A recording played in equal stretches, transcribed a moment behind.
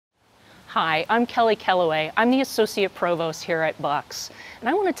Hi, I'm Kelly Kellaway. I'm the Associate Provost here at Bucks, and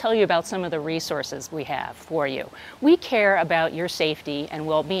I want to tell you about some of the resources we have for you. We care about your safety and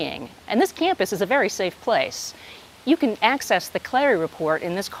well-being, and this campus is a very safe place. You can access the Clary report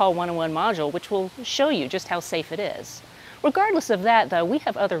in this Call 101 module, which will show you just how safe it is. Regardless of that, though, we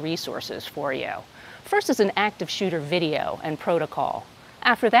have other resources for you. First is an active shooter video and protocol.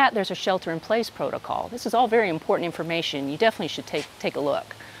 After that, there's a shelter-in-place protocol. This is all very important information. You definitely should take a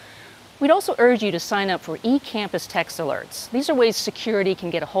look. We'd also urge you to sign up for eCampus text alerts. These are ways security can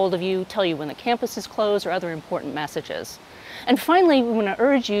get a hold of you, tell you when the campus is closed, or other important messages. And finally, we want to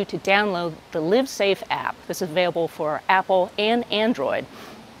urge you to download the LiveSafe app. This is available for Apple and Android.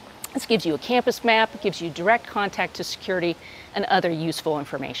 This gives you a campus map, gives you direct contact to security, and other useful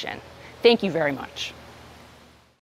information. Thank you very much.